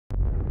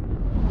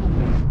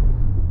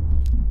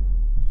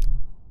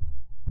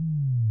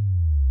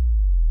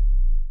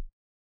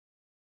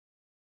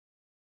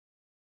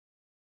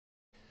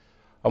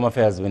Home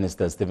Affairs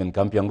Minister Stephen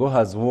Kampyongo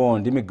has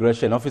warned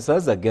immigration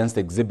officers against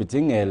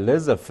exhibiting a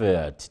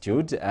laissez-faire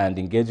attitude and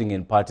engaging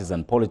in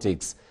partisan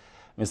politics.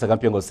 Mr.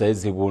 Kampyongo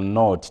says he will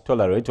not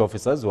tolerate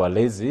officers who are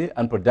lazy,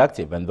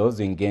 unproductive, and those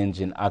who engage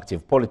in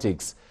active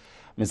politics.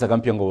 Mr.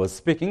 Kampyongo was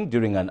speaking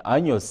during an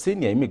annual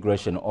Senior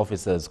Immigration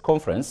Officers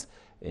Conference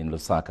in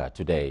Lusaka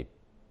today.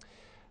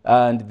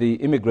 And the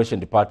Immigration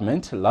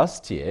Department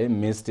last year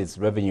missed its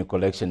revenue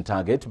collection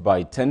target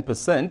by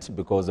 10%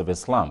 because of a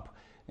slump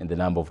in the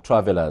number of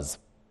travelers.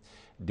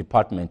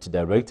 Department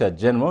Director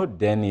General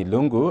Denny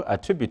Lungu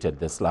attributed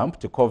the slump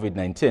to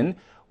COVID-19,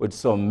 which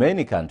saw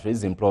many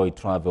countries employ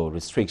travel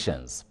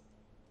restrictions.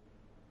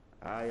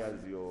 I, as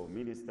your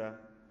minister,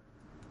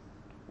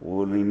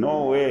 will in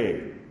no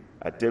way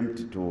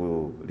attempt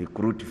to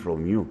recruit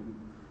from you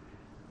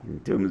in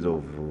terms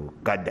of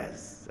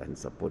cadres and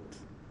support.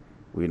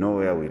 We know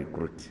where we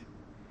recruit.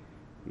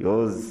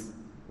 Yours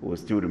will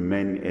still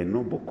remain a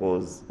noble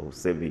cause of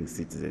serving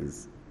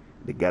citizens,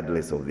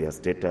 regardless of their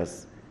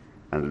status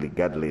and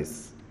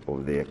regardless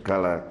of their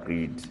color,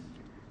 creed,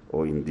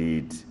 or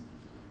indeed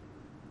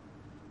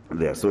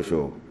their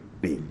social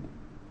being.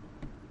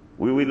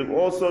 We will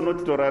also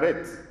not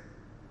tolerate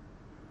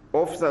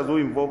officers who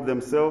involve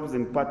themselves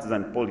in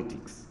partisan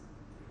politics,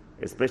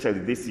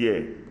 especially this year.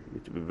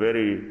 It will be a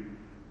very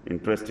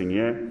interesting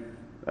year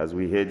as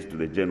we head to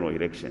the general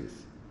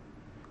elections.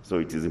 So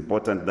it is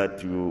important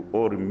that you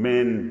all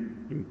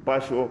remain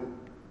impartial,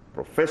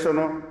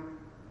 professional,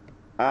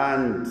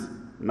 and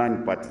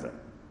non-partisan.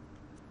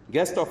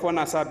 Guest of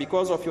honor, sir,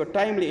 because of your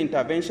timely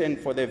intervention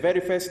for the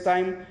very first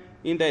time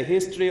in the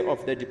history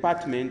of the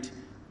department,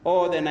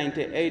 all the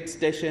 98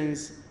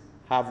 stations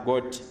have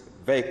got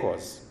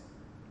vehicles.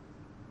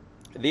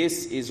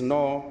 This is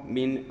no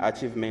mean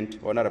achievement,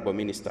 Honorable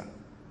Minister.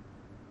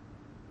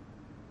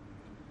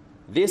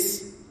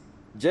 This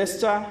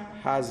gesture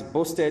has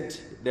boosted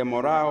the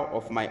morale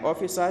of my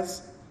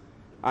officers,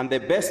 and the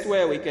best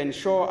way we can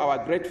show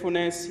our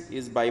gratefulness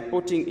is by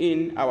putting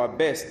in our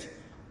best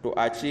to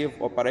achieve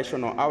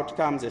operational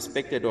outcomes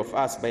expected of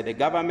us by the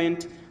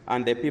government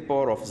and the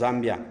people of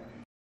Zambia.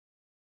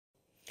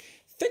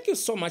 Thank you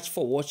so much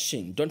for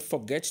watching. Don't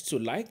forget to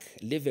like,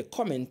 leave a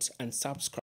comment, and subscribe.